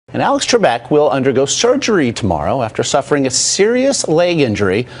And Alex Trebek will undergo surgery tomorrow after suffering a serious leg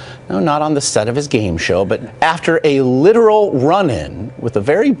injury. No, not on the set of his game show, but after a literal run-in with a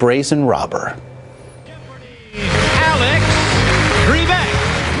very brazen robber. Jeopardy! Alex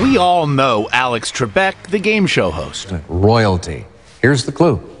Trebek. We all know Alex Trebek, the game show host. Royalty. Here's the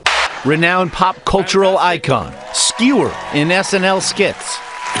clue. Renowned pop cultural icon, skewer in SNL skits.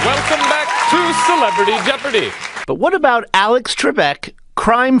 Welcome back to Celebrity Jeopardy! But what about Alex Trebek,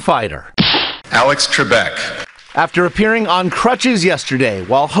 crime fighter? Alex Trebek. After appearing on Crutches yesterday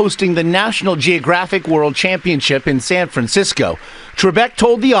while hosting the National Geographic World Championship in San Francisco, Trebek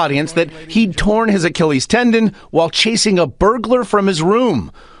told the audience that he'd torn his Achilles tendon while chasing a burglar from his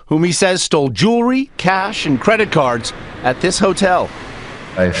room, whom he says stole jewelry, cash, and credit cards at this hotel.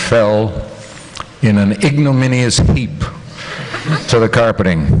 I fell in an ignominious heap to the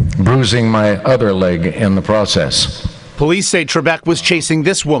carpeting, bruising my other leg in the process. Police say Trebek was chasing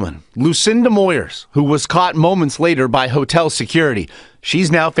this woman, Lucinda Moyers, who was caught moments later by hotel security. She's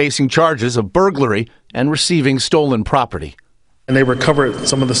now facing charges of burglary and receiving stolen property. And they recovered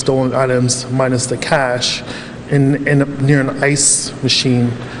some of the stolen items, minus the cash, near an ice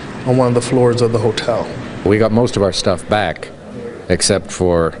machine on one of the floors of the hotel. We got most of our stuff back, except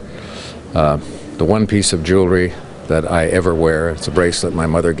for the one piece of jewelry that I ever wear. It's a bracelet my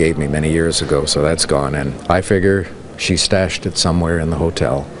mother gave me many years ago, so that's gone. And I figure she stashed it somewhere in the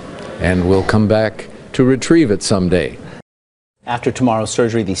hotel and will come back to retrieve it someday. After tomorrow's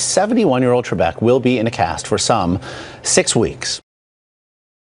surgery, the 71-year-old Trebek will be in a cast for some 6 weeks.